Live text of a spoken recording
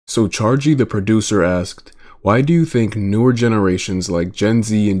So Chargy, the producer, asked, why do you think newer generations like Gen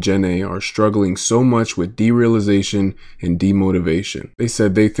Z and Gen A are struggling so much with derealization and demotivation? They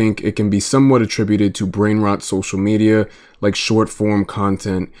said they think it can be somewhat attributed to brain rot social media, like short form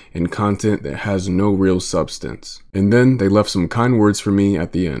content and content that has no real substance. And then they left some kind words for me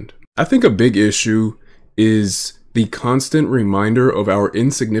at the end. I think a big issue is the constant reminder of our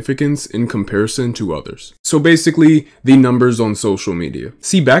insignificance in comparison to others. So basically, the numbers on social media.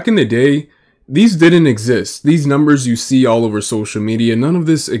 See, back in the day, these didn't exist. These numbers you see all over social media, none of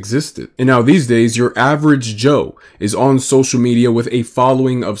this existed. And now these days, your average Joe is on social media with a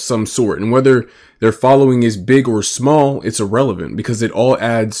following of some sort. And whether their following is big or small, it's irrelevant because it all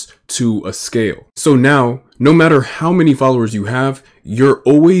adds to a scale. So now, no matter how many followers you have, you're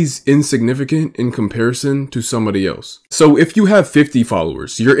always insignificant in comparison to somebody else. So if you have 50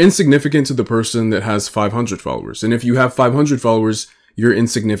 followers, you're insignificant to the person that has 500 followers. And if you have 500 followers, you're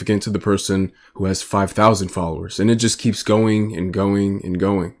insignificant to the person who has 5,000 followers. And it just keeps going and going and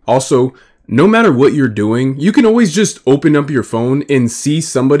going. Also, no matter what you're doing, you can always just open up your phone and see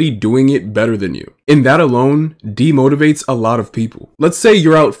somebody doing it better than you. And that alone demotivates a lot of people. Let's say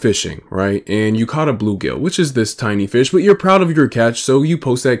you're out fishing, right? And you caught a bluegill, which is this tiny fish, but you're proud of your catch, so you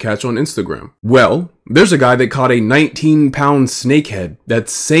post that catch on Instagram. Well, there's a guy that caught a 19-pound snakehead that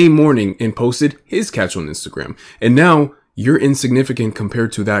same morning and posted his catch on Instagram. And now you're insignificant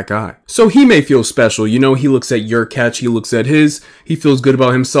compared to that guy. So he may feel special. You know, he looks at your catch, he looks at his, he feels good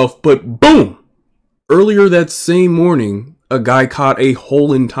about himself, but boom! Earlier that same morning, a guy caught a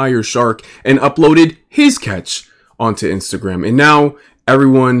whole entire shark and uploaded his catch onto Instagram. And now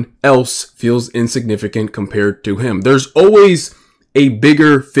everyone else feels insignificant compared to him. There's always a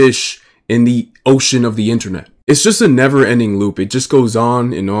bigger fish in the ocean of the internet. It's just a never-ending loop. It just goes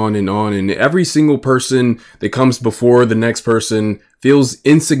on and on and on. And every single person that comes before the next person feels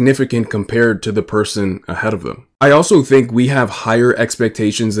insignificant compared to the person ahead of them. I also think we have higher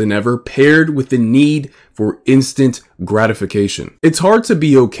expectations than ever, paired with the need for instant gratification. It's hard to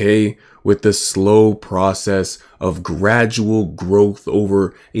be okay with the slow process of gradual growth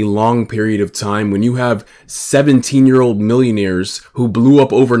over a long period of time when you have 17-year-old millionaires who blew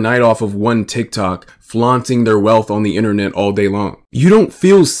up overnight off of one TikTok, flaunting their wealth on the internet all day long. You don't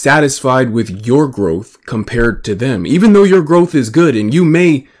feel satisfied with your growth compared to them, even though your growth is good and you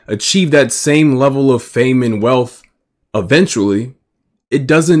may achieve that same level of fame and wealth eventually. It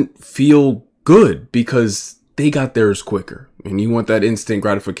doesn't feel good because they got theirs quicker and you want that instant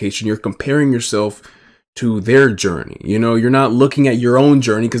gratification. You're comparing yourself to their journey. You know, you're not looking at your own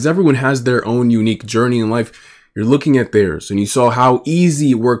journey because everyone has their own unique journey in life. You're looking at theirs and you saw how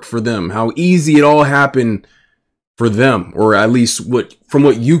easy it worked for them, how easy it all happened for them, or at least from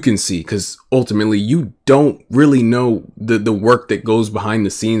what you can see, because ultimately you don't really know the work that goes behind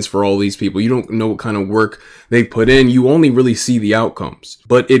the scenes for all these people. You don't know what kind of work they put in. You only really see the outcomes,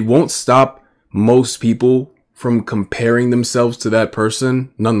 but it won't stop most people from comparing themselves to that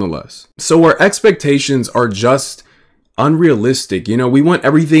person nonetheless. So our expectations are just unrealistic. You know, we want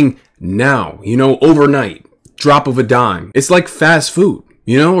everything now, you know, overnight, drop of a dime. It's like fast food,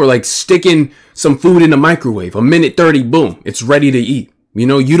 you know, or like sticking some food in the microwave, a minute 30, boom, it's ready to eat. You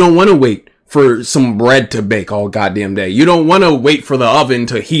know, you don't want to wait for some bread to bake all goddamn day. You don't want to wait for the oven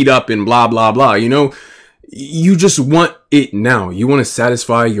to heat up and blah, blah, blah. You know, you just want it now. You want to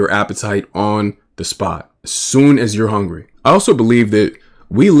satisfy your appetite on the spot as soon as you're hungry. I also believe that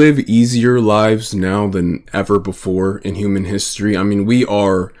we live easier lives now than ever before in human history. I mean, we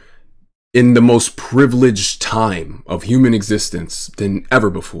are in the most privileged time of human existence than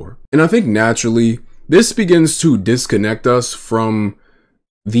ever before. And I think naturally, this begins to disconnect us from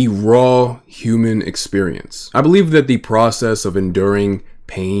the raw human experience. I believe that the process of enduring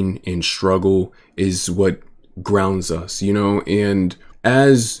pain and struggle is what grounds us, you know, and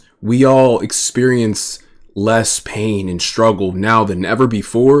as we all experience less pain and struggle now than ever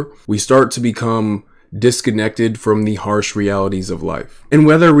before, we start to become disconnected from the harsh realities of life. And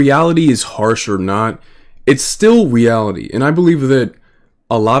whether reality is harsh or not, it's still reality. And I believe that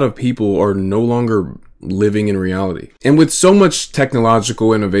a lot of people are no longer living in reality. And with so much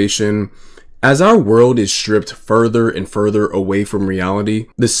technological innovation, as our world is stripped further and further away from reality,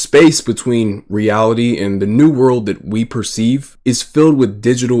 the space between reality and the new world that we perceive is filled with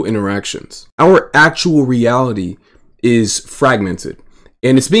digital interactions. Our actual reality is fragmented,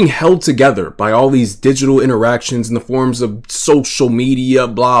 and it's being held together by all these digital interactions in the forms of social media,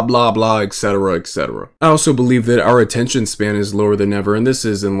 blah, blah, blah, etc., etc. I also believe that our attention span is lower than ever, and this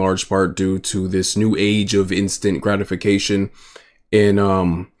is in large part due to this new age of instant gratification.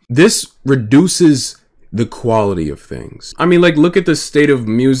 And this reduces the quality of things. I mean, like, look at the state of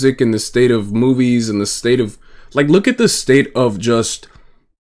music and the state of movies and the state of, like, look at the state of just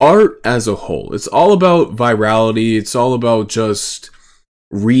art as a whole. It's all about virality. It's all about just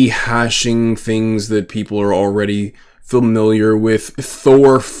rehashing things that people are already familiar with.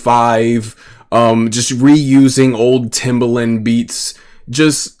 Thor 5, just reusing old Timbaland beats.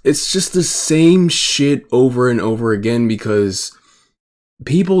 It's just the same shit over and over again because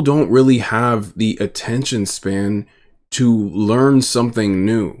people don't really have the attention span to learn something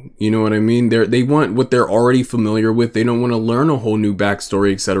new. You know what I mean? They want what they're already familiar with. They don't want to learn a whole new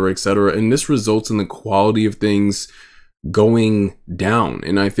backstory, etc., etc. And this results in the quality of things going down.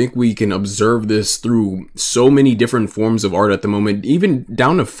 And I think we can observe this through so many different forms of art at the moment, even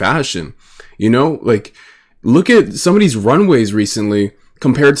down to fashion. You know, like, look at some of these runways recently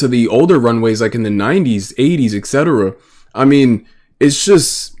compared to the older runways like in the 90s, 80s, etc. I mean, it's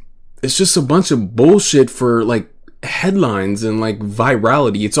just a bunch of bullshit for like headlines and like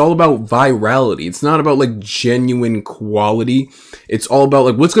virality. It's all about virality. It's not about like genuine quality. It's all about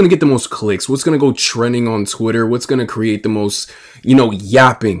like what's going to get the most clicks, what's going to go trending on Twitter, what's going to create the most, you know,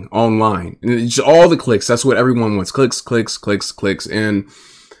 yapping online. And it's all the clicks. That's what everyone wants. Clicks, clicks, clicks, clicks. And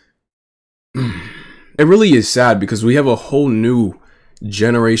it really is sad because we have a whole new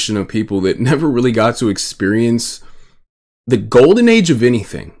generation of people that never really got to experience the golden age of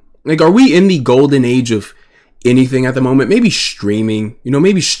anything. Like, are we in the golden age of anything at the moment? Maybe streaming. You know,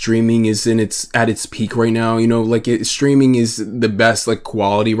 maybe streaming is at its peak right now. You know, like streaming is the best like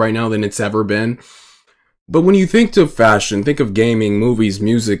quality right now than it's ever been. But when you think of fashion, think of gaming, movies,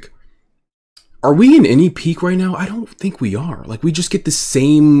 music, are we in any peak right now? I don't think we are. Like, we just get the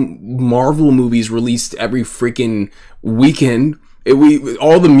same Marvel movies released every freaking weekend.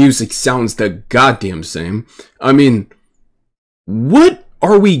 All the music sounds the goddamn same. I mean, what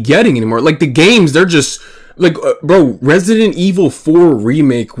are we getting anymore? Like, the games, they're just like, bro, Resident Evil 4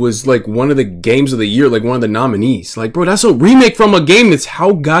 remake was like one of the games of the year, like one of the nominees. Like, bro, that's a remake from a game that's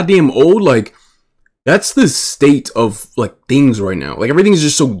how goddamn old. Like, that's the state of like things right now. Like, everything's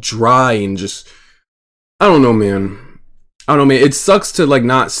just so dry and just, I don't know, man. It sucks to like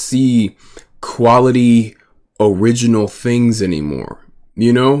not see quality original things anymore.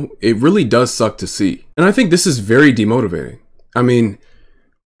 You know, it really does suck to see. And I think this is very demotivating. I mean,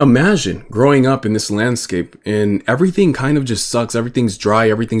 imagine growing up in this landscape and everything kind of just sucks. Everything's dry.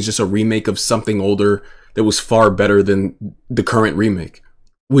 Everything's just a remake of something older that was far better than the current remake.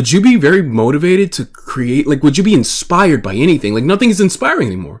 Would you be very motivated to create, like, would you be inspired by anything? Like, nothing is inspiring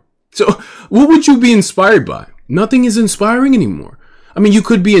anymore. So what would you be inspired by? Nothing is inspiring anymore. I mean, you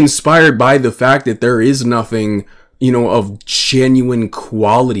could be inspired by the fact that there is nothing, you know, of genuine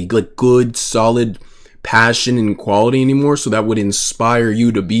quality, like good, solid passion and quality anymore. So that would inspire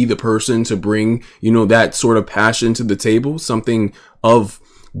you to be the person to bring, you know, that sort of passion to the table, something of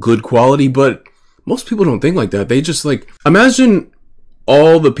good quality. But most people don't think like that. They just like, imagine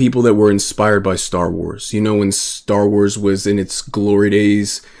all the people that were inspired by Star Wars, you know, when Star Wars was in its glory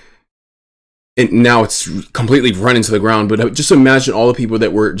days. And now it's completely run into the ground. But just imagine all the people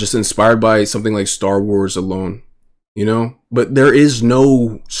that were just inspired by something like Star Wars alone, you know? But there is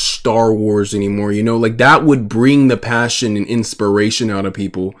no Star Wars anymore, you know? Like, that would bring the passion and inspiration out of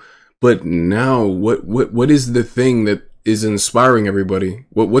people. But now, what is the thing that is inspiring everybody?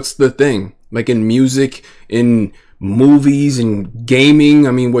 What's the thing? Like, in music, in movies, and gaming,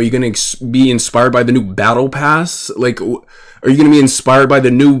 I mean, what, are you going to be inspired by the new Battle Pass? Like, are you going to be inspired by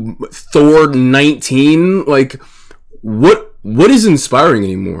the new Thor 19? Like, what is inspiring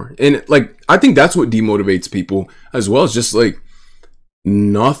anymore? And like, I think that's what demotivates people as well. It's just like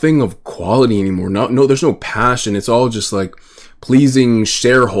nothing of quality anymore. No, there's no passion. It's all just like pleasing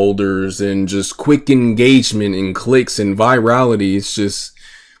shareholders and just quick engagement and clicks and virality. It's just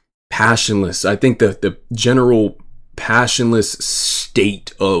passionless. I think that the general passionless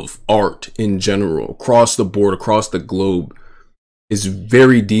state of art in general, across the board, across the globe, is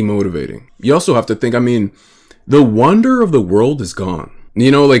very demotivating. You also have to think, I mean, the wonder of the world is gone.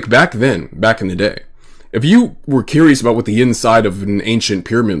 You know, like back then, back in the day, if you were curious about what the inside of an ancient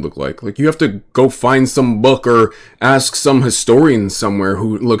pyramid looked like you have to go find some book or ask some historian somewhere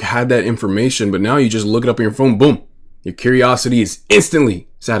who had that information. But now you just look it up on your phone, boom, your curiosity is instantly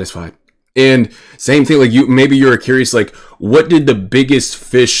satisfied. And same thing, like maybe you're curious, like, what did the biggest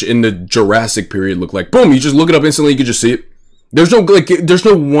fish in the Jurassic period look like? Boom, you just look it up instantly, you can just see it. There's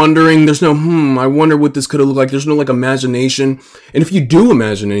no wondering, there's no, I wonder what this could have looked like. There's no like imagination. And if you do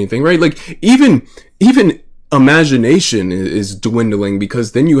imagine anything, right? Like even imagination is dwindling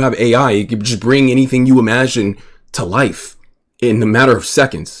because then you have AI. You can just bring anything you imagine to life. in the matter of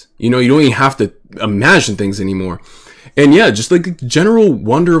seconds. You know, you don't even have to imagine things anymore. And yeah, just like the general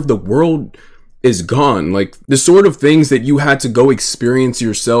wonder of the world is gone. Like the sort of things that you had to go experience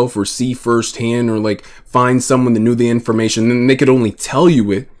yourself or see firsthand, or like find someone that knew the information and they could only tell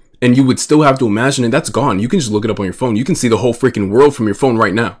you it and you would still have to imagine it, that's gone. You can just look it up on your phone. You can see the whole freaking world from your phone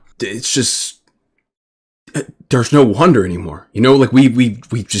right now. It's just, there's no wonder anymore. You know, like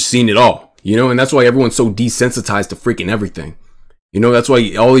we've just seen it all, you know, and that's why everyone's so desensitized to freaking everything. You know, that's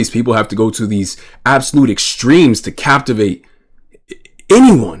why all these people have to go to these absolute extremes to captivate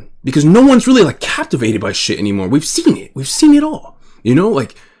anyone, because no one's really like captivated by shit anymore. We've seen it. We've seen it all. You know,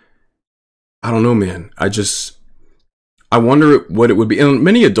 like, I don't know, man. I wonder what it would be. And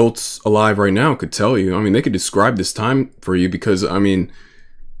many adults alive right now could tell you. I mean, they could describe this time for you because, I mean,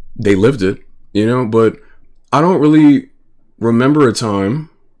 they lived it, you know, but I don't really remember a time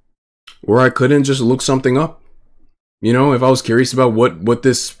where I couldn't just look something up. You know, if I was curious about what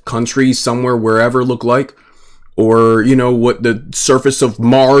this country somewhere, wherever looked like, or, you know, what the surface of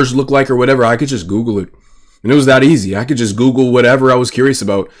Mars looked like or whatever, I could just Google it. And it was that easy. I could just Google whatever I was curious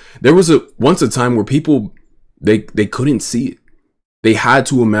about. There was once a time where people, they couldn't see it. They had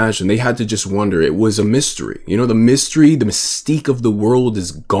to imagine. They had to just wonder. It was a mystery. You know, the mystery, the mystique of the world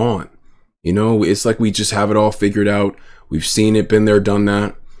is gone. You know, it's like we just have it all figured out. We've seen it, been there, done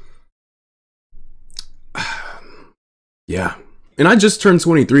that. Yeah. And I just turned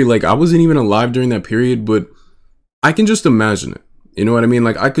 23. Like, I wasn't even alive during that period, but I can just imagine it. You know what I mean?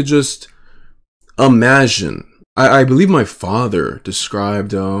 Like, I could just imagine. I believe my father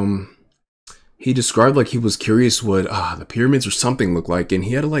described, he described like he was curious what the pyramids or something looked like, and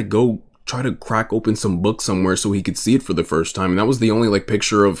he had to like go try to crack open some book somewhere so he could see it for the first time. And that was the only like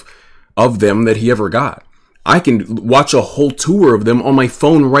picture of them that he ever got. I can watch a whole tour of them on my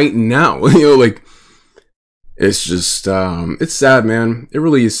phone right now. You know, like, it's just, it's sad, man. It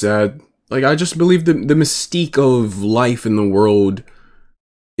really is sad. Like, I just believe the mystique of life in the world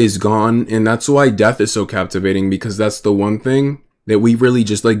is gone. And that's why death is so captivating, because that's the one thing that we really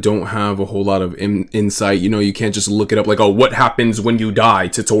just like don't have a whole lot of insight. You know, you can't just look it up like, oh, what happens when you die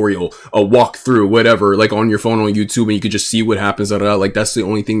tutorial, a walkthrough, whatever, like on your phone on YouTube, and you could just see what happens. Like, that's the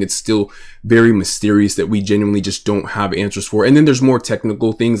only thing that's still very mysterious that we genuinely just don't have answers for. And then there's more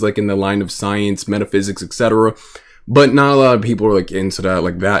technical things like in the line of science, metaphysics, etc. But not a lot of people are like into that,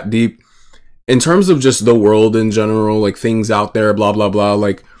 like that deep. In terms of just the world in general, like things out there, blah, blah, blah,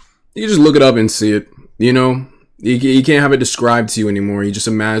 like you just look it up and see it, you know? You can't have it described to you anymore. You just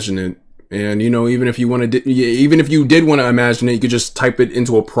imagine it. And, you know, even if you want to, even if you did want to imagine it, you could just type it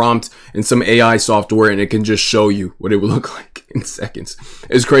into a prompt in some AI software and it can just show you what it would look like in seconds.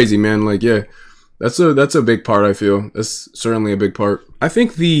 It's crazy, man. Like, yeah, that's a big part, I feel. That's certainly a big part. I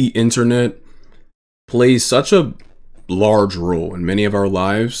think the internet plays such a large role in many of our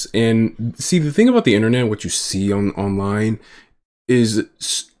lives. And see, the thing about the internet, what you see online is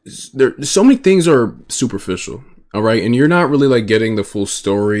so many things are superficial. All right. And you're not really like getting the full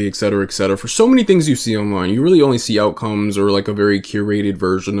story, et cetera, et cetera. For so many things you see online, you really only see outcomes or like a very curated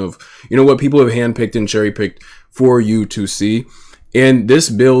version of, you know, what people have handpicked and cherry picked for you to see. And this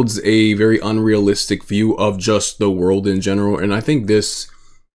builds a very unrealistic view of just the world in general. And I think this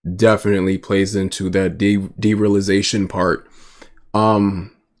definitely plays into that derealization part.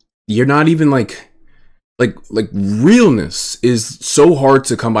 You're not even like realness is so hard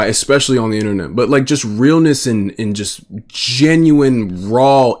to come by, especially on the internet, but like just realness and just genuine,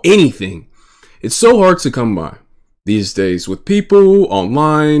 raw, anything. It's so hard to come by these days with people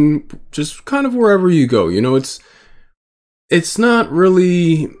online, just kind of wherever you go, you know, it's not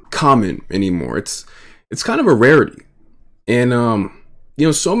really common anymore. It's kind of a rarity. And, you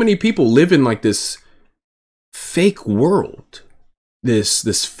know, so many people live in like this fake world.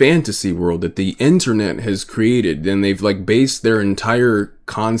 This fantasy world that the internet has created, and they've like based their entire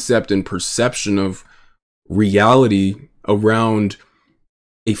concept and perception of reality around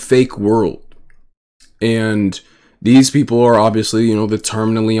a fake world. And these people are obviously, you know, the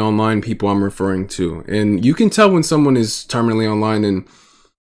terminally online people I'm referring to. And you can tell when someone is terminally online and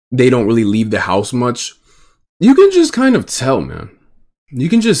they don't really leave the house much. You can just kind of tell, man. You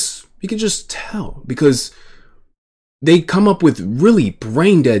can just tell, because they come up with really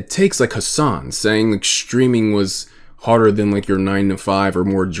brain dead takes, like Hassan saying like streaming was harder than like your 9 to 5 or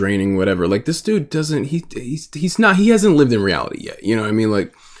more draining, whatever. Like, this dude doesn't, he hasn't lived in reality yet. You know what I mean?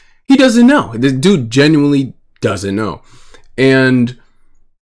 Like, he doesn't know. This dude genuinely doesn't know. And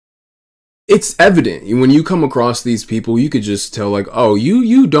it's evident when you come across these people, you could just tell like, oh,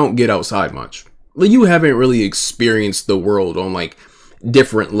 you don't get outside much. Like, you haven't really experienced the world on like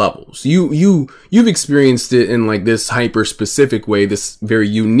different levels. You've experienced it in like this hyper specific way, this very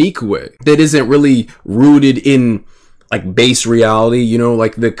unique way that isn't really rooted in like base reality, you know,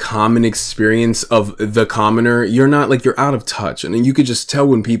 like the common experience of the commoner. You're not like, you're out of touch. And then you could just tell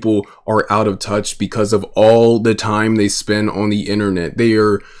when people are out of touch because of all the time they spend on the internet. They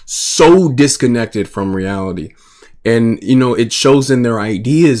are so disconnected from reality. And, you know, it shows in their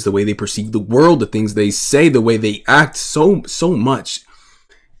ideas, the way they perceive the world, the things they say, the way they act, so much.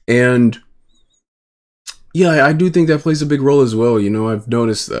 And yeah, I do think that plays a big role as well. You know, I've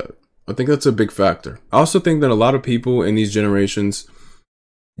noticed that. I think that's a big factor. I also think that a lot of people in these generations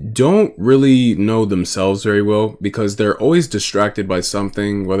don't really know themselves very well because they're always distracted by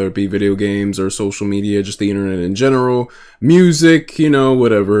something, whether it be video games or social media, just the internet in general, music, you know,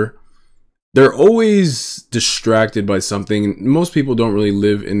 whatever. They're always distracted by something. Most people don't really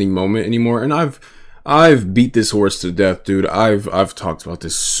live in the moment anymore. And I've beat this horse to death, dude. I've talked about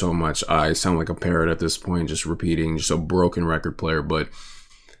this so much. I sound like a parrot at this point, just repeating, just a broken record player, but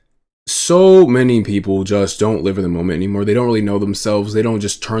so many people just don't live in the moment anymore. They don't really know themselves. They don't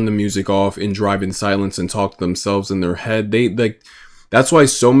just turn the music off and drive in silence and talk to themselves in their head. They like, that's why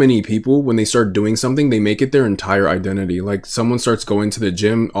so many people, when they start doing something, they make it their entire identity. Like someone starts going to the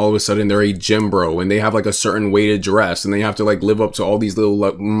gym, all of a sudden they're a gym bro and they have like a certain way to dress and they have to like live up to all these little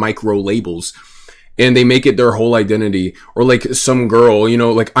like, micro labels. And they make it their whole identity. Or like some girl, you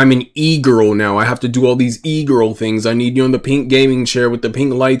know, like I'm an e-girl now. I have to do all these e-girl things. I need, you know, the pink gaming chair with the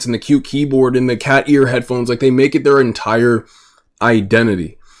pink lights and the cute keyboard and the cat ear headphones. Like they make it their entire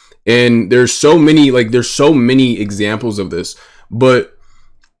identity. And there's so many examples of this. But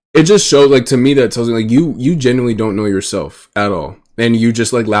it just shows, like, to me, that tells me, like, you genuinely don't know yourself at all. And you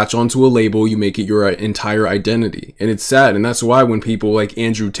just like latch onto a label. You make it your entire identity. And it's sad. And that's why when people like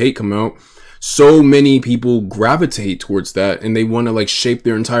Andrew Tate come out, so many people gravitate towards that and they want to like shape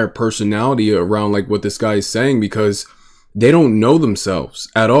their entire personality around like what this guy is saying because they don't know themselves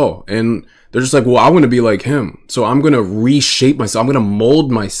at all. And they're just like, well, I want to be like him. So I'm going to reshape myself. I'm going to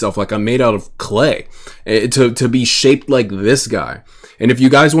mold myself like I'm made out of clay to be shaped like this guy. And if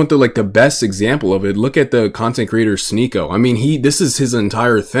you guys want the best example of it, look at the content creator Sneeko. I mean, this is his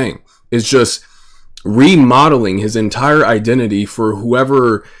entire thing. It's just remodeling his entire identity for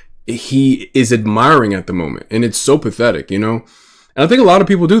whoever he is admiring at the moment. And it's so pathetic, you know? And I think a lot of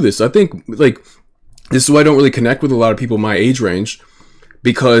people do this. I think like this is why I don't really connect with a lot of people my age range,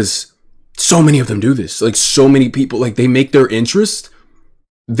 because so many of them do this. Like so many people, like they make their interest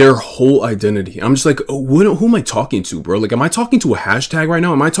their whole identity. I'm just like, oh, who am I talking to, bro? Like, am I talking to a hashtag right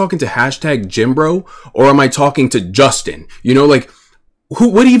now? Am I talking to hashtag Jim Bro? Or am I talking to Justin? You know, like,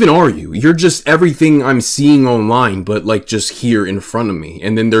 what even are you? You're just everything I'm seeing online, but like just here in front of me.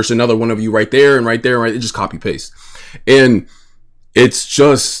 And then there's another one of you right there and right there, right? Just copy paste. And it's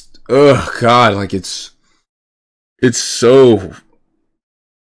just, oh God, like it's so,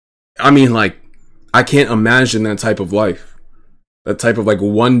 I mean, like, I can't imagine that type of life. That type of like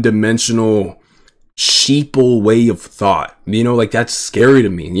one-dimensional sheeple way of thought, you know, like that's scary to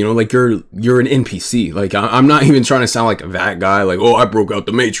me. You know, like you're an NPC. Like I'm not even trying to sound like that guy, like, oh, I broke out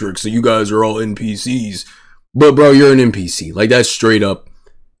the Matrix, so you guys are all NPCs. But bro, you're an NPC. Like that's straight up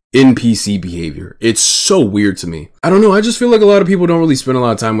NPC behavior. It's so weird to me. I don't know. I just feel like a lot of people don't really spend a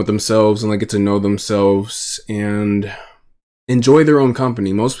lot of time with themselves and like get to know themselves and enjoy their own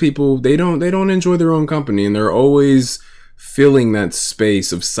company. Most people, they don't enjoy their own company, and they're always filling that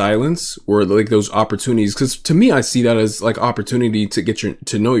space of silence or like those opportunities. Because to me, I see that as like opportunity to get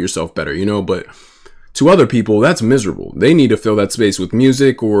to know yourself better, you know. But to other people, that's miserable. They need to fill that space with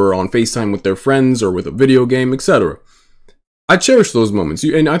music or on FaceTime with their friends or with a video game, etc. I cherish those moments,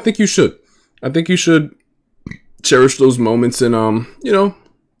 and I think you should. I think you should cherish those moments and you know,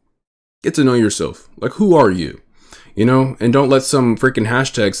 get to know yourself. Like, who are you? You know, and don't let some freaking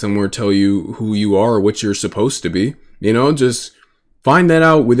hashtag somewhere tell you who you are or what you're supposed to be. You know, just find that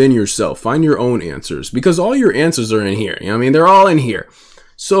out within yourself. Find your own answers, because all your answers are in here. You know what I mean? They're all in here.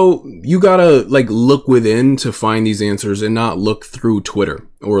 So you gotta like look within to find these answers and not look through Twitter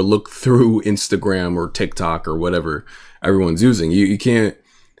or look through Instagram or TikTok or whatever everyone's using. You can't,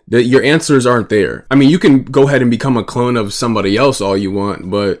 your answers aren't there. I mean, you can go ahead and become a clone of somebody else all you want,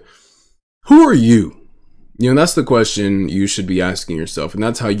 but who are you? You know, that's the question you should be asking yourself. And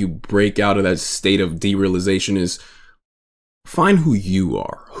that's how you break out of that state of derealization, is find who you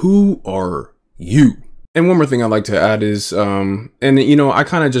are. Who are you? And one more thing I'd like to add is, and you know, I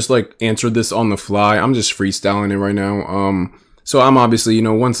kind of just like answered this on the fly. I'm just freestyling it right now. So I'm obviously, you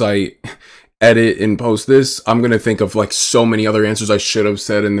know, once I edit and post this, I'm going to think of like so many other answers I should have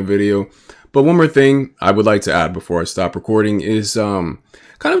said in the video. But one more thing I would like to add before I stop recording is kind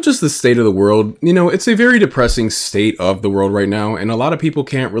of just the state of the world. You know, it's a very depressing state of the world right now, and a lot of people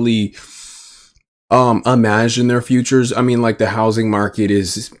can't really imagine their futures. I mean, like, the housing market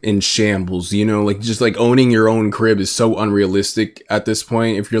is in shambles, you know, like, just like owning your own crib is so unrealistic at this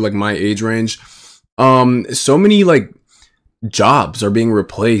point if you're like my age range. So many like jobs are being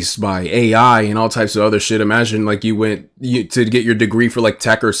replaced by AI and all types of other shit. Imagine like you went to get your degree for like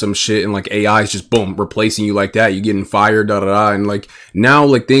tech or some shit, and like AI is just boom replacing you like that. You getting fired, da da da, and like now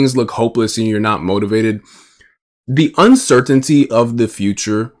like things look hopeless and you're not motivated. The uncertainty of the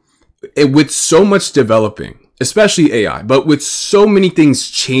future, with so much developing, especially AI, but with so many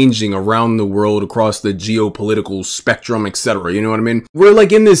things changing around the world across the geopolitical spectrum, etc. You know what I mean? We're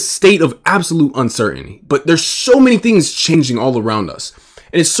like in this state of absolute uncertainty, but there's so many things changing all around us.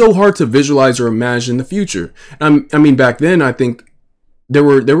 And it's so hard to visualize or imagine the future. I mean, back then, I think there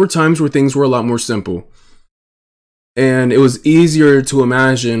were times where things were a lot more simple. And it was easier to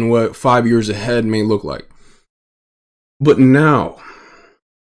imagine what 5 years ahead may look like. But now,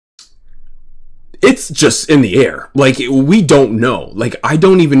 it's just in the air. Like, we don't know. Like, I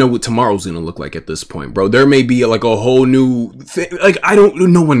don't even know what tomorrow's gonna look like at this point, bro. There may be like a whole new thing. Like,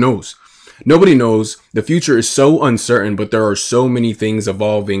 no one knows. Nobody knows. The future is so uncertain, but there are so many things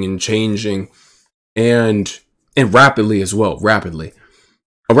evolving and changing, and rapidly as well, rapidly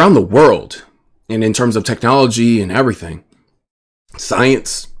around the world, and in terms of technology and everything,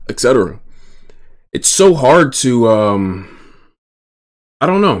 science, etc. It's so hard to I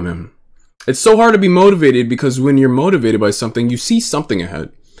don't know, man. It's so hard to be motivated, because when you're motivated by something, you see something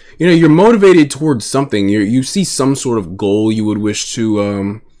ahead. You know, you're motivated towards something. You see some sort of goal you would wish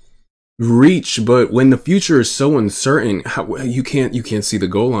to reach, but when the future is so uncertain, you can't see the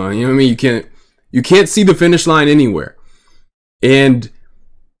goal line. You know what I mean? You can't see the finish line anywhere. And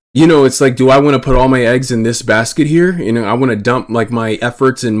you know, it's like, do I want to put all my eggs in this basket here? You know, I want to dump like my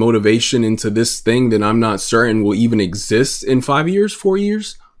efforts and motivation into this thing that I'm not certain will even exist in 5 years, 4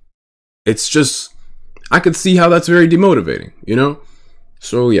 years. It's just, I could see how that's very demotivating, you know?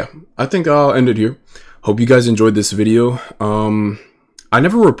 So yeah, I think I'll end it here. Hope you guys enjoyed this video. I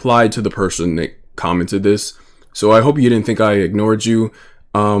never replied to the person that commented this, so I hope you didn't think I ignored you.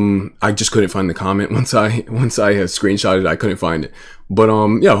 I just couldn't find the comment once I had screenshotted it. I couldn't find it. But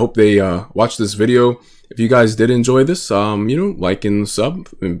yeah, I hope they watched this video. If you guys did enjoy this, you know, like and sub,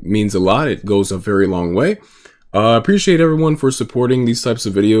 it means a lot. It goes a very long way. Appreciate everyone for supporting these types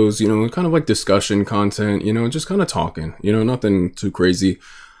of videos, you know, kind of like discussion content, you know, just kind of talking, you know, nothing too crazy.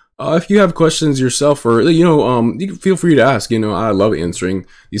 If you have questions yourself, or, you know, you can feel free to ask. You know, I love answering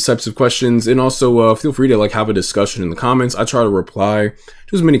these types of questions. And also feel free to like have a discussion in the comments. I try to reply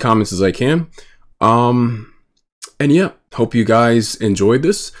to as many comments as I can. And yeah, hope you guys enjoyed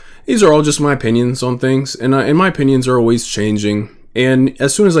this. These are all just my opinions on things, and my opinions are always changing. And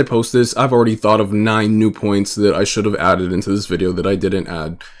as soon as I post this, I've already thought of 9 new points that I should have added into this video that I didn't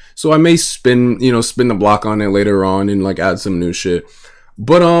add. So I may spin the block on it later on and like add some new shit.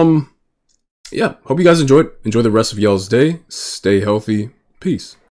 But yeah, hope you guys enjoyed. Enjoy the rest of y'all's day. Stay healthy. Peace.